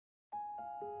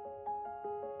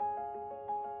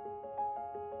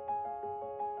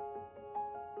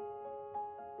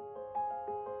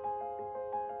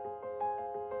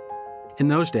In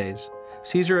those days,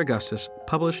 Caesar Augustus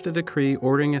published a decree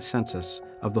ordering a census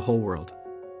of the whole world.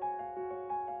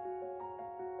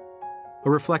 A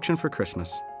reflection for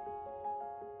Christmas.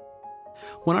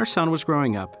 When our son was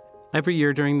growing up, every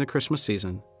year during the Christmas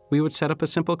season, we would set up a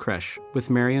simple creche with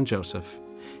Mary and Joseph,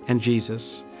 and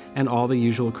Jesus, and all the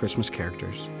usual Christmas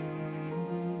characters.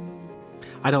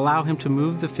 I'd allow him to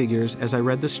move the figures as I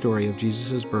read the story of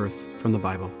Jesus' birth from the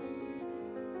Bible.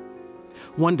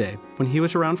 One day, when he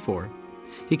was around 4,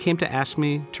 he came to ask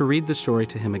me to read the story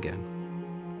to him again.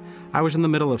 I was in the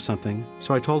middle of something,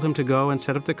 so I told him to go and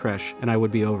set up the creche and I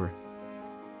would be over.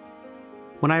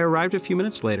 When I arrived a few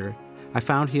minutes later, I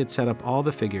found he had set up all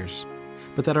the figures,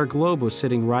 but that our globe was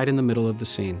sitting right in the middle of the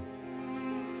scene.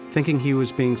 Thinking he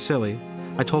was being silly,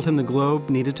 I told him the globe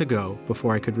needed to go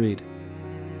before I could read.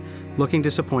 Looking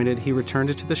disappointed, he returned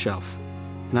it to the shelf,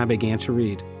 and I began to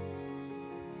read.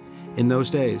 In those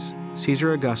days,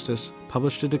 Caesar Augustus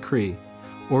published a decree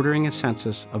ordering a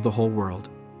census of the whole world.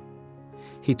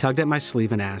 He tugged at my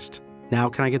sleeve and asked, "Now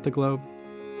can I get the globe?"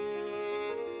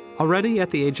 Already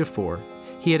at the age of 4,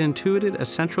 he had intuited a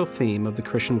central theme of the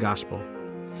Christian gospel.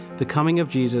 The coming of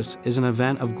Jesus is an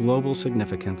event of global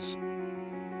significance.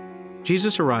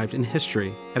 Jesus arrived in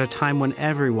history at a time when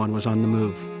everyone was on the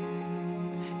move.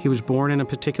 He was born in a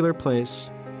particular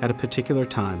place at a particular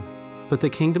time, but the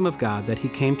kingdom of God that he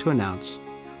came to announce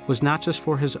was not just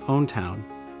for his own town,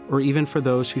 or even for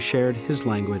those who shared his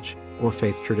language or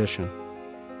faith tradition.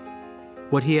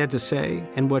 What he had to say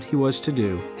and what he was to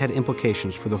do had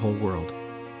implications for the whole world.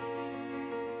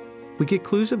 We get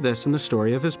clues of this in the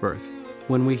story of his birth,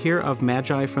 when we hear of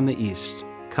Magi from the east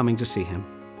coming to see him.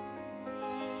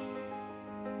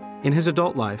 In his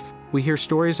adult life, we hear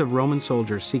stories of Roman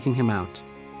soldiers seeking him out,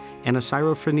 and a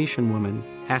Syrophoenician woman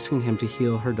asking him to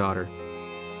heal her daughter.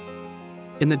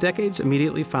 In the decades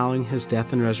immediately following his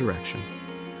death and resurrection,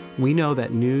 we know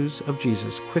that news of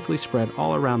Jesus quickly spread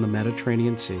all around the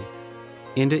Mediterranean Sea,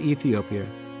 into Ethiopia,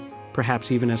 perhaps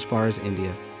even as far as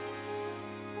India.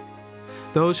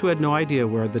 Those who had no idea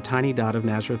where the tiny dot of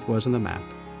Nazareth was on the map,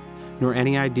 nor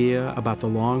any idea about the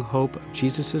long hope of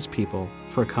Jesus' people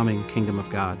for a coming kingdom of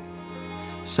God,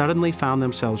 suddenly found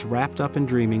themselves wrapped up in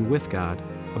dreaming with God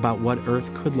about what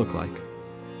earth could look like.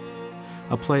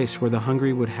 A place where the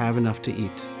hungry would have enough to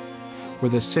eat, where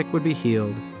the sick would be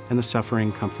healed and the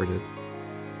suffering comforted.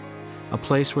 A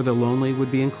place where the lonely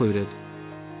would be included,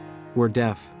 where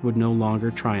death would no longer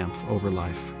triumph over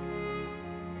life.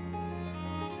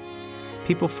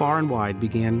 People far and wide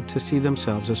began to see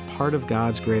themselves as part of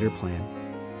God's greater plan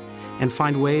and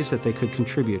find ways that they could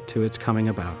contribute to its coming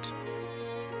about.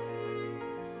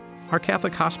 Our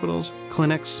Catholic hospitals,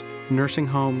 clinics, nursing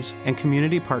homes, and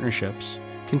community partnerships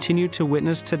continue to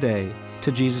witness today to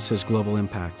Jesus' global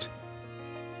impact.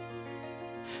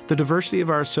 The diversity of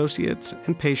our associates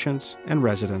and patients and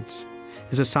residents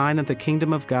is a sign that the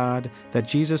kingdom of God that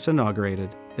Jesus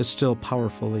inaugurated is still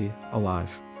powerfully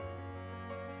alive.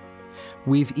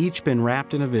 We've each been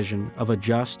wrapped in a vision of a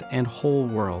just and whole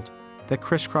world that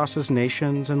crisscrosses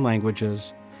nations and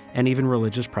languages and even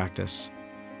religious practice,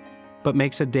 but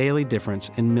makes a daily difference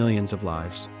in millions of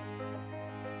lives.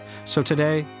 So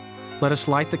today, let us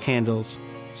light the candles,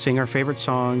 sing our favorite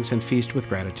songs, and feast with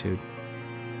gratitude.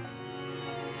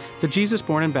 The Jesus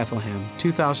born in Bethlehem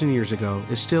 2,000 years ago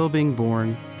is still being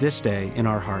born this day in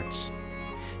our hearts,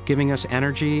 giving us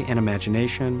energy and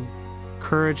imagination,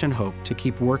 courage and hope to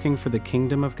keep working for the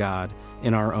kingdom of God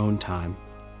in our own time.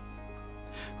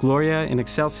 Gloria in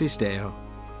excelsis Deo.